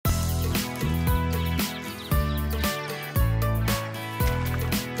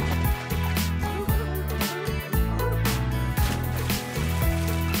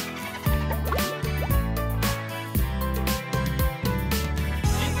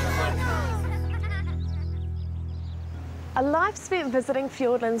A life spent visiting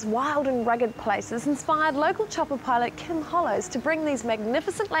Fiordland's wild and rugged places inspired local chopper pilot Kim Hollows to bring these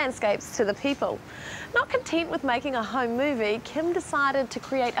magnificent landscapes to the people. Not content with making a home movie, Kim decided to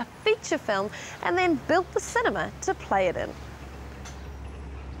create a feature film and then built the cinema to play it in.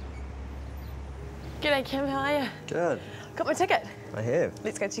 G'day Kim, how are you? Good. Got my ticket? I have.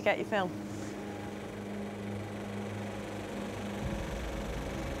 Let's go check out your film.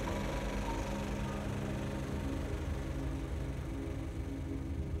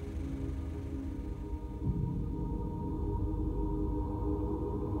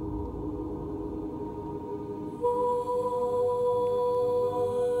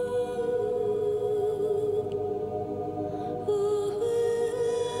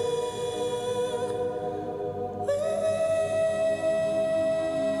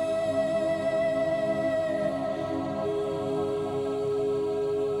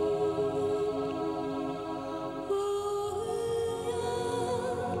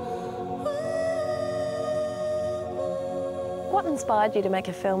 What inspired you to make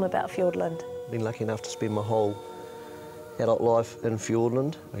a film about Fiordland? I've been lucky enough to spend my whole adult life in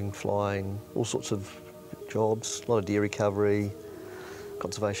Fiordland. I've been flying all sorts of jobs, a lot of deer recovery,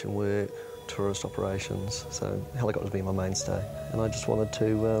 conservation work, tourist operations, so helicopters been my mainstay. And I just wanted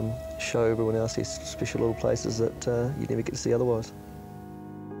to show everyone else these special little places that you never get to see otherwise.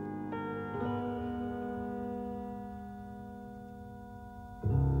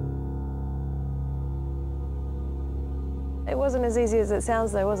 It wasn't as easy as it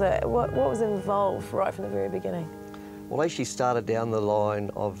sounds though, was it? What was involved right from the very beginning? Well, I actually started down the line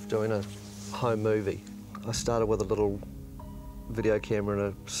of doing a home movie. I started with a little video camera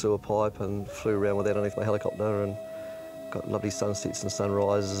and a sewer pipe and flew around with that underneath my helicopter and got lovely sunsets and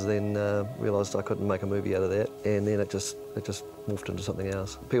sunrises, then realised I couldn't make a movie out of that, and then it just morphed into something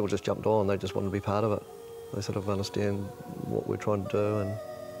else. People just jumped on, they just wanted to be part of it. They sort of understand what we're trying to do and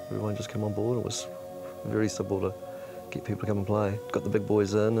everyone just came on board. It was very simple to get people to come and play. Got the big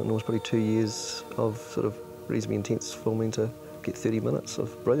boys in, and it was probably 2 years of sort of reasonably intense filming to get 30 minutes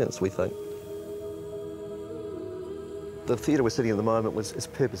of brilliance, we think. The theatre we're sitting in at the moment is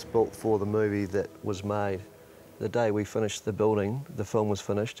purpose-built for the movie that was made. The day we finished the building, the film was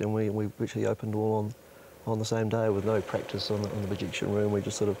finished, and we actually opened all on the same day with no practice on the projection room. We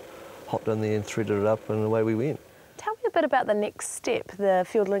just sort of hopped in there and threaded it up, and away we went. Tell me a bit about the next step, the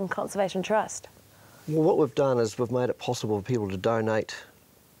Fiordland Conservation Trust. Well, what we've done is we've made it possible for people to donate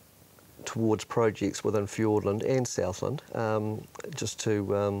towards projects within Fiordland and Southland, just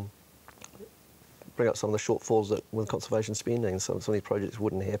to bring up some of the shortfalls that with conservation spending. Some of these projects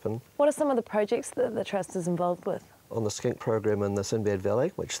wouldn't happen. What are some of the projects that the Trust is involved with? On the skink program in the Sinbad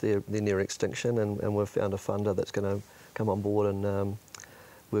Valley, which they're near extinction, and we've found a funder that's going to come on board and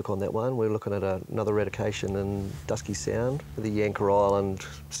work on that one. We're looking at another eradication in Dusky Sound. The Anchor Island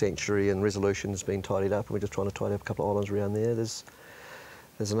sanctuary and resolution has been tidied up, and we're just trying to tidy up a couple of islands around there. There's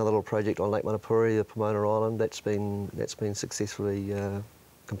another little project on Lake Manapuri, the Pomona Island, that's been successfully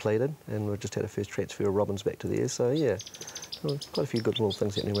completed, and we've just had a first transfer of robins back to there. So yeah, quite a few good little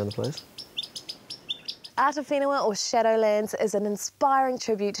things happening around the place. Ata Whenua, or Shadowlands, is an inspiring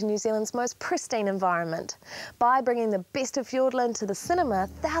tribute to New Zealand's most pristine environment. By bringing the best of Fiordland to the cinema,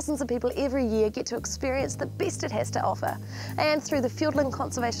 thousands of people every year get to experience the best it has to offer. And through the Fiordland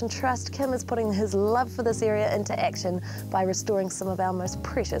Conservation Trust, Kim is putting his love for this area into action by restoring some of our most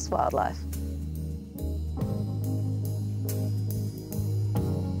precious wildlife.